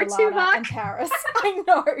Tuvok and B'Elanna and Paris. I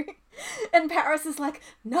know. And Paris is like,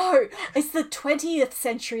 no, it's the 20th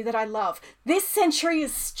century that I love. This century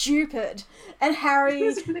is stupid. And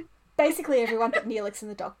Harry, basically everyone but Neelix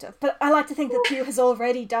and the Doctor. But I like to think that Q has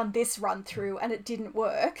already done this run through and it didn't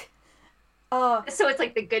work. So it's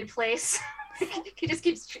like The Good Place. He just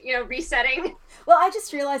keeps, resetting. Well, I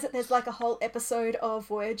just realised that there's like a whole episode of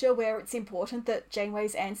Voyager where it's important that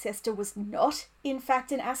Janeway's ancestor was not, in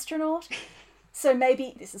fact, an astronaut. So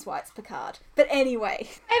maybe this is why it's Picard. But anyway.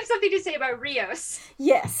 I have something to say about Rios.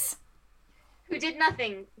 Yes. Who did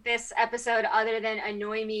nothing this episode other than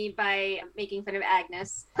annoy me by making fun of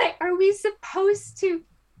Agnes. Like, are we supposed to...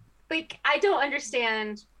 Like, I don't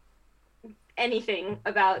understand anything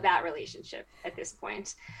about that relationship at this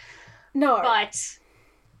point. No. But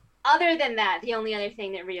other than that, the only other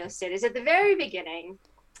thing that Rios did is at the very beginning,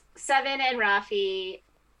 Seven and Raffi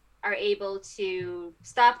are able to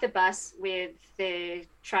stop the bus with the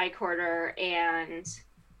tricorder and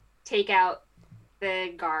take out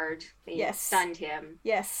the guard. They stunned him.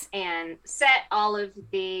 Yes. And set all of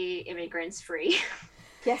the immigrants free.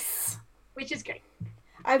 Yes. Which is great.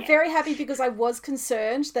 I'm very happy because I was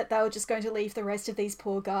concerned that they were just going to leave the rest of these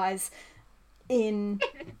poor guys in...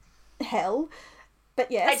 hell, but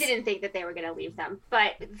yes. I didn't think that they were going to leave them,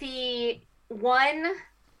 but the one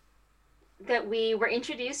that we were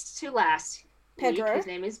introduced to last week, his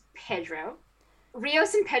name is Pedro.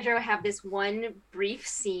 Rios and Pedro have this one brief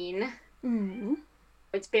scene.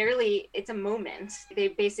 It's a moment. They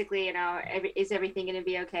basically, is everything going to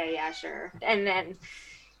be okay? Yeah, sure. And then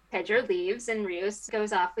Pedro leaves and Rios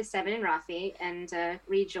goes off with Seven and Raffi and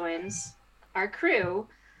rejoins our crew,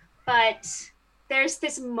 but there's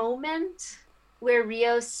this moment where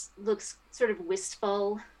Rios looks sort of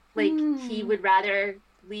wistful, like he would rather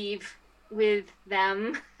leave with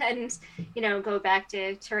them and, go back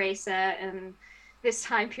to Teresa, and this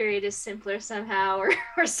time period is simpler somehow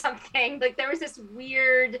or something. Like there was this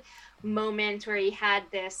weird moment where he had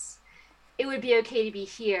this, it would be okay to be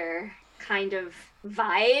here kind of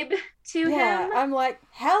vibe to him. Yeah, I'm like,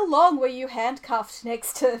 how long were you handcuffed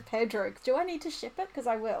next to Pedro? Do I need to ship it? Because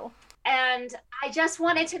I will. And I just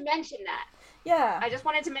wanted to mention that. Yeah. I just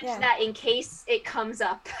wanted to mention that in case it comes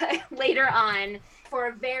up later on. For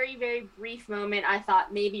a very, very brief moment, I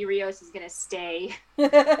thought maybe Rios is going to stay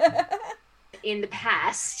in the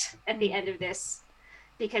past at the end of this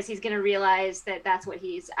because he's going to realize that that's what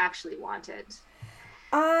he's actually wanted.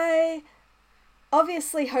 I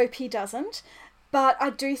obviously hope he doesn't, but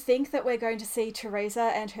I do think that we're going to see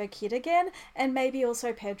Teresa and her kid again, and maybe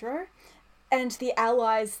also Pedro, and the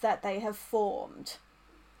allies that they have formed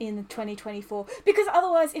in 2024. Because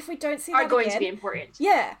otherwise, if we don't see that are going again, to be important.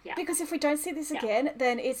 Yeah, because if we don't see this again,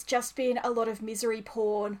 then it's just been a lot of misery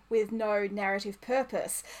porn with no narrative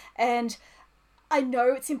purpose. And I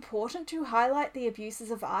know it's important to highlight the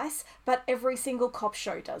abuses of ICE, but every single cop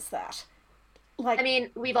show does that. Like, I mean,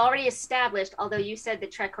 we've already established, although you said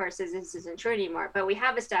that Trek Car says this isn't true anymore, but we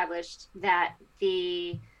have established that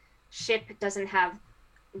the ship doesn't have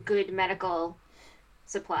good medical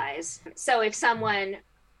supplies. So if someone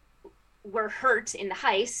were hurt in the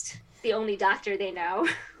heist, the only doctor they know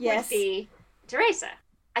would be Teresa.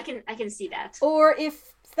 I can see that. Or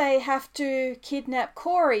if they have to kidnap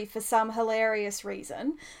Corey for some hilarious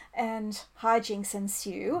reason and hijinks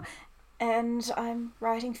ensue, and I'm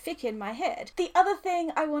writing fic in my head. The other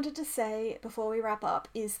thing I wanted to say before we wrap up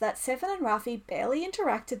is that Seven and Rafi barely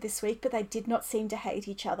interacted this week, but they did not seem to hate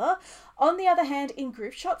each other. On the other hand, in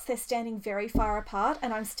group shots, they're standing very far apart,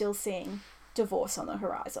 and I'm still seeing divorce on the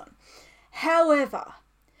horizon. However,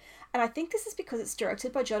 and I think this is because it's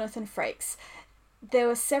directed by Jonathan Frakes, there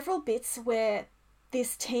were several bits where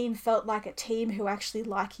this team felt like a team who actually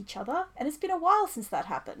like each other, and it's been a while since that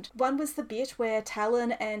happened. One was the bit where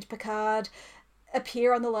Talon and Picard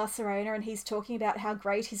appear on the La Sirena and he's talking about how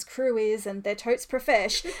great his crew is and they're totes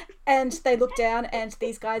profesh, and they look down and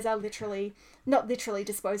these guys are not literally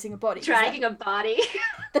disposing of bodies. Dragging a body.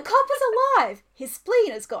 The cop was alive. His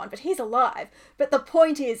spleen is gone, but he's alive. But the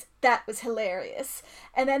point is, that was hilarious.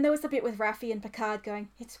 And then there was the bit with Raffi and Picard going,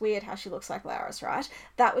 it's weird how she looks like Laris, right?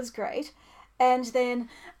 That was great. And then,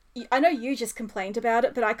 I know you just complained about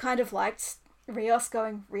it, but I kind of liked Rios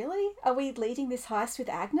going, really? Are we leading this heist with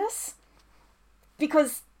Agnes?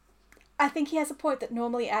 Because I think he has a point that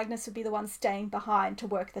normally Agnes would be the one staying behind to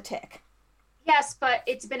work the tech. Yes, but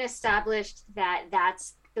it's been established that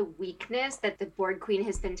that's the weakness that the Borg Queen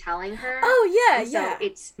has been telling her. Oh, yeah, So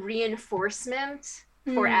it's reinforcement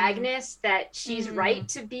for Agnes that she's right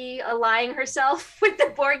to be allying herself with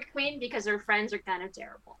the Borg Queen because her friends are kind of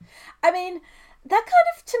terrible. I mean, that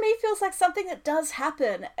kind of, to me, feels like something that does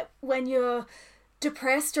happen when you're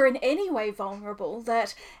depressed or in any way vulnerable,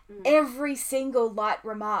 that every single light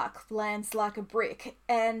remark lands like a brick,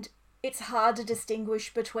 and it's hard to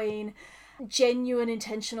distinguish between genuine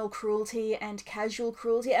intentional cruelty and casual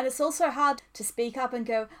cruelty, and it's also hard to speak up and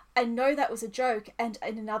go, I know that was a joke, and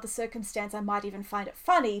in another circumstance I might even find it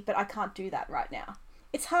funny, but I can't do that right now.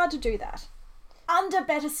 It's hard to do that. Under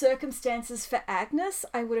better circumstances for Agnes,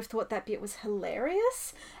 I would have thought that bit was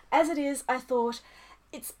hilarious. As it is, I thought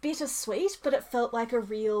it's bittersweet, but it felt like a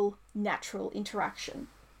real natural interaction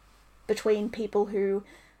between people who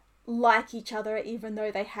like each other even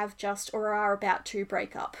though they have just or are about to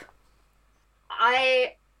break up.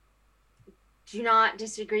 I do not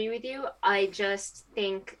disagree with you. I just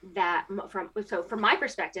think that from my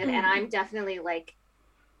perspective, and I'm definitely like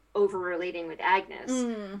over relating with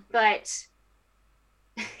Agnes, but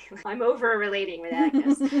I'm over relating with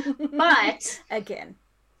Agnes. But again,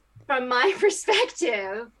 from my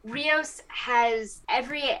perspective, Rios has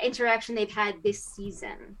every interaction they've had this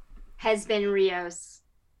season has been Rios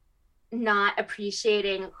not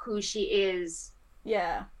appreciating who she is.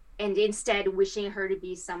 Yeah. And instead wishing her to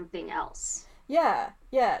be something else. Yeah.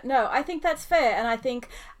 No, I think that's fair. And I think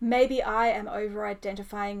maybe I am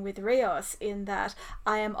over-identifying with Rios in that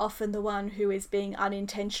I am often the one who is being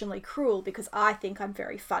unintentionally cruel because I think I'm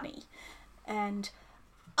very funny. And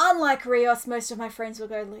unlike Rios, most of my friends will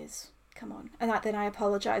go, Liz, come on. And then I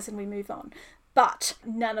apologise and we move on. But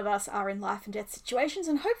none of us are in life and death situations,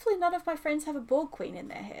 and hopefully none of my friends have a Borg Queen in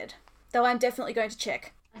their head. Though I'm definitely going to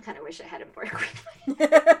check. I kind of wish I had a Borg Queen.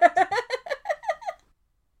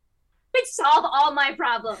 It'd solve all my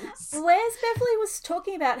problems. Whereas Beverly was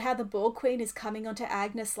talking about how the Borg Queen is coming onto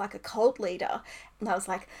Agnes like a cult leader. And I was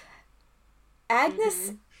like,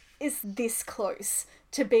 Agnes is this close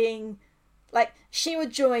to being, like, she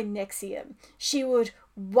would join NXIVM. She would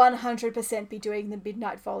 100% be doing the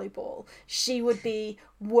midnight volleyball. She would be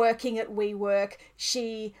working at WeWork.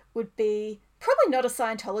 She would be probably not a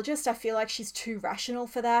Scientologist. I feel like she's too rational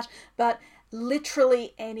for that. But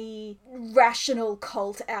literally any rational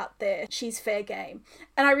cult out there, she's fair game.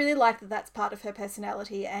 And I really like that that's part of her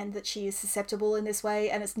personality and that she is susceptible in this way,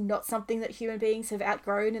 and it's not something that human beings have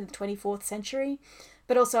outgrown in the 24th century.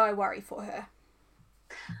 But also I worry for her.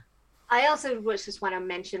 I also just want to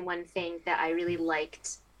mention one thing that I really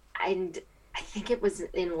liked, and I think it was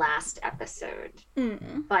in last episode.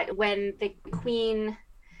 But when the Queen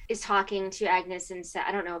is talking to Agnes and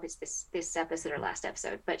I don't know if it's this episode or last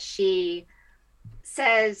episode, but she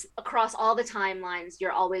says across all the timelines,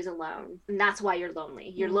 you're always alone. And that's why you're lonely.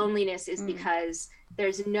 Your loneliness is because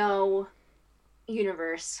there's no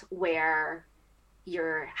universe where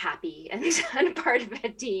you're happy and part of a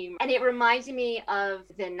team. And it reminds me of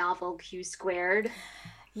the novel Q Squared.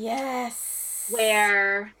 Yes.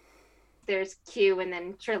 Where there's Q and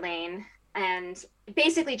then Trelane. And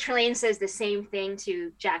basically Trelane says the same thing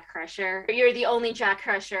to Jack Crusher. You're the only Jack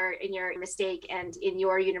Crusher in your mistake, and in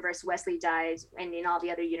your universe Wesley died, and in all the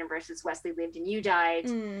other universes Wesley lived and you died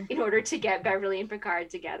in order to get Beverly and Picard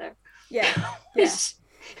together. Yeah. Yeah.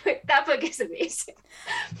 That book is amazing.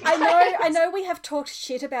 I know we have talked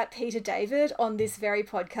shit about Peter David on this very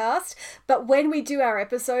podcast, but when we do our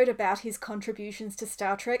episode about his contributions to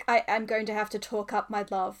Star Trek, I am going to have to talk up my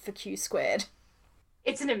love for Q Squared.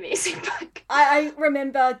 It's an amazing book. I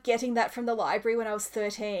remember getting that from the library when I was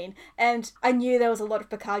 13, and I knew there was a lot of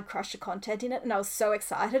Picard Crusher content in it, and I was so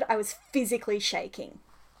excited. I was physically shaking.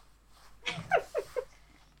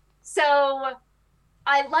 So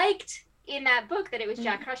I liked in that book that it was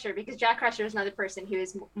Jack Crusher, because Jack Crusher is another person who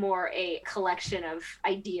is more a collection of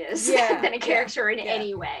ideas than a character in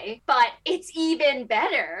any way. But it's even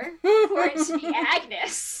better for it to be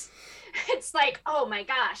Agnes. It's like, oh my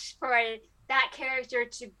gosh, for that character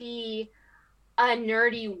to be a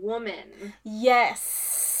nerdy woman.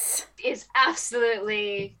 Yes. Is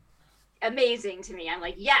absolutely amazing to me. I'm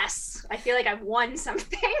like, yes, I feel like I've won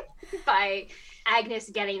something by Agnes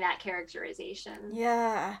getting that characterization.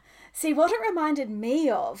 Yeah. See, what it reminded me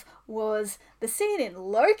of was the scene in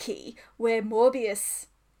Loki where Morbius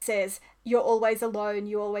says, you're always alone,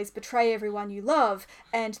 you always betray everyone you love,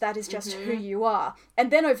 and that is just who you are. And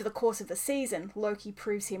then over the course of the season, Loki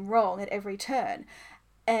proves him wrong at every turn.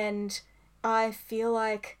 And I feel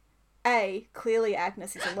like, A, clearly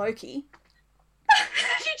Agnes is a Loki. I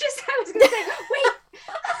was going to say,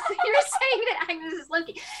 wait, you're saying that Agnes is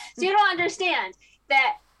Loki. So you don't understand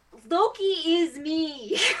that Loki is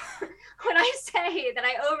me. When I say that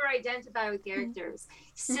I over-identify with characters,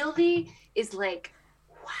 Sylvie is like,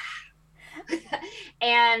 wow.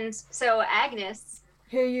 And so Agnes,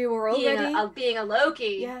 who you were already being a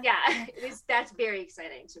Loki, that's very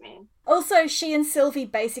exciting to me. Also, she and Sylvie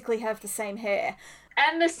basically have the same hair.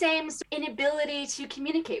 And the same inability to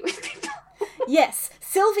communicate with people. Yes,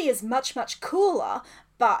 Sylvie is much, much cooler,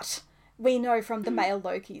 but we know from the male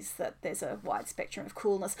Lokis that there's a wide spectrum of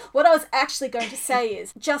coolness. What I was actually going to say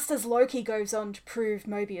is, just as Loki goes on to prove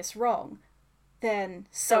Mobius wrong, then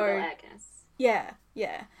so will Agnes. Yeah.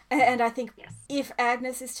 And I think if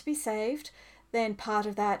Agnes is to be saved, then part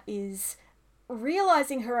of that is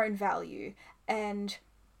realizing her own value and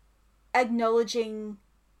acknowledging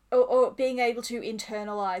or being able to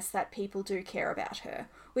internalize that people do care about her,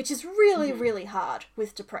 which is really, really hard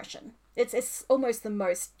with depression. It's almost the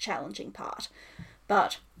most challenging part.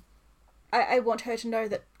 But I want her to know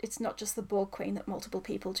that it's not just the Borg Queen, that multiple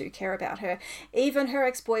people do care about her. Even her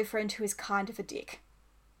ex-boyfriend, who is kind of a dick.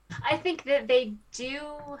 I think that they do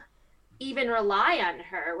even rely on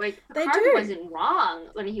her. Like, Picard wasn't wrong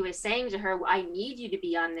when he was saying to her, I need you to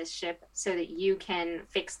be on this ship so that you can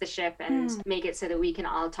fix the ship and make it so that we can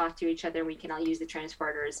all talk to each other and we can all use the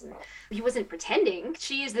transporters. And he wasn't pretending.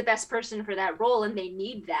 She is the best person for that role and they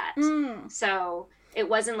need that. So it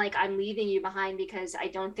wasn't like, I'm leaving you behind because I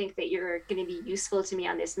don't think that you're going to be useful to me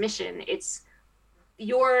on this mission. It's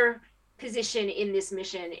your position in this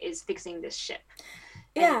mission is fixing this ship.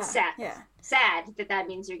 And it's sad. Sad that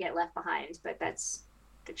means you get left behind, but that's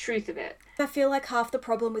the truth of it. I feel like half the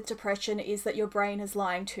problem with depression is that your brain is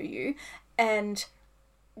lying to you, and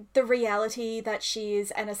the reality that she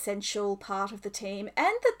is an essential part of the team,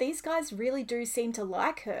 and that these guys really do seem to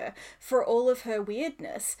like her for all of her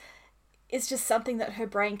weirdness, is just something that her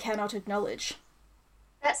brain cannot acknowledge.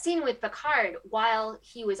 That scene with Picard, while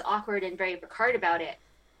he was awkward and very Picard about it,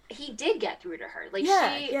 he did get through to her. Like,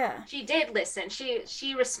 she did listen.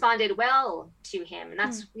 She responded well to him. And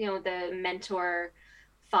that's, the mentor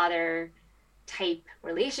father type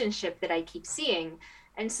relationship that I keep seeing.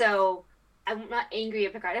 And so I'm not angry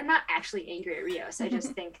at Picard. I'm not actually angry at Rios. I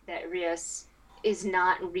just think that Rios is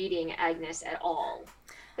not reading Agnes at all.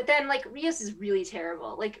 But then, like, Rios is really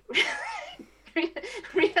terrible. Like,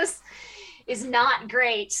 Rios is not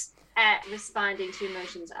great at responding to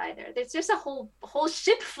emotions either. There's just a whole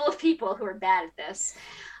ship full of people who are bad at this.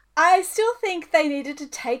 I still think they needed to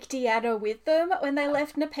take Deanna with them when they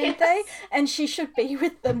left Nepenthe, and she should be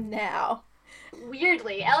with them now.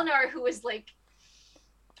 Weirdly, Eleanor, who was, like,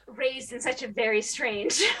 raised in such a very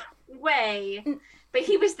strange way, but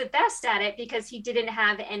he was the best at it because he didn't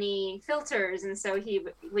have any filters, and so he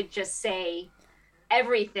would just say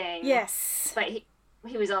everything. Yes. But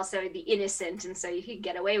he was also the innocent, and so you could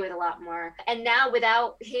get away with a lot more. And now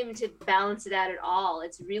without him to balance it out at all,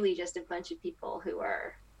 it's really just a bunch of people who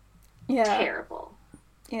are terrible.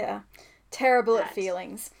 Yeah. Terrible at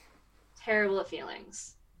feelings. Terrible at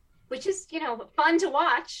feelings. Which is, fun to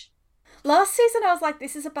watch. Last season, I was like,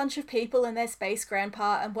 this is a bunch of people and their space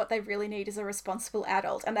grandpa, and what they really need is a responsible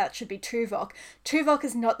adult, and that should be Tuvok. Tuvok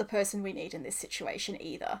is not the person we need in this situation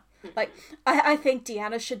either. Like, I think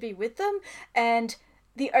Deanna should be with them, and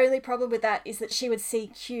the only problem with that is that she would see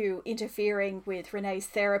Q interfering with Renee's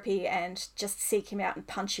therapy and just seek him out and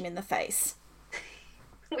punch him in the face.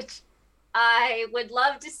 Which I would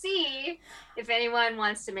love to see if anyone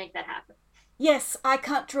wants to make that happen. Yes, I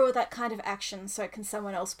can't draw that kind of action, so can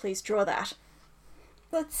someone else please draw that?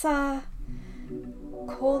 Let's, call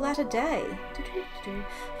that a day.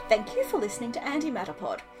 Thank you for listening to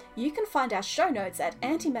Antimatterpod. You can find our show notes at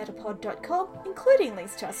antimatterpod.com, including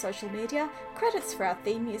links to our social media, credits for our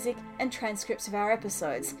theme music, and transcripts of our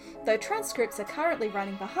episodes. Though transcripts are currently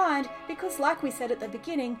running behind because, like we said at the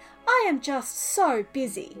beginning, I am just so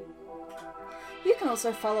busy. You can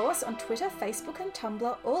also follow us on Twitter, Facebook and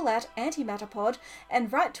Tumblr, all at Antimatterpod,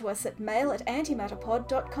 and write to us at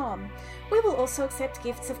mail@antimatterpod.com. We will also accept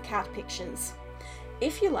gifts of cat pictures.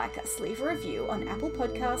 If you like us, leave a review on Apple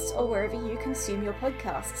Podcasts or wherever you consume your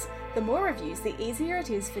podcasts. The more reviews, the easier it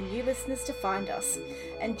is for new listeners to find us.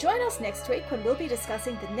 And join us next week when we'll be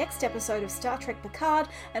discussing the next episode of Star Trek Picard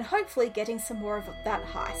and hopefully getting some more of that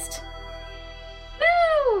heist.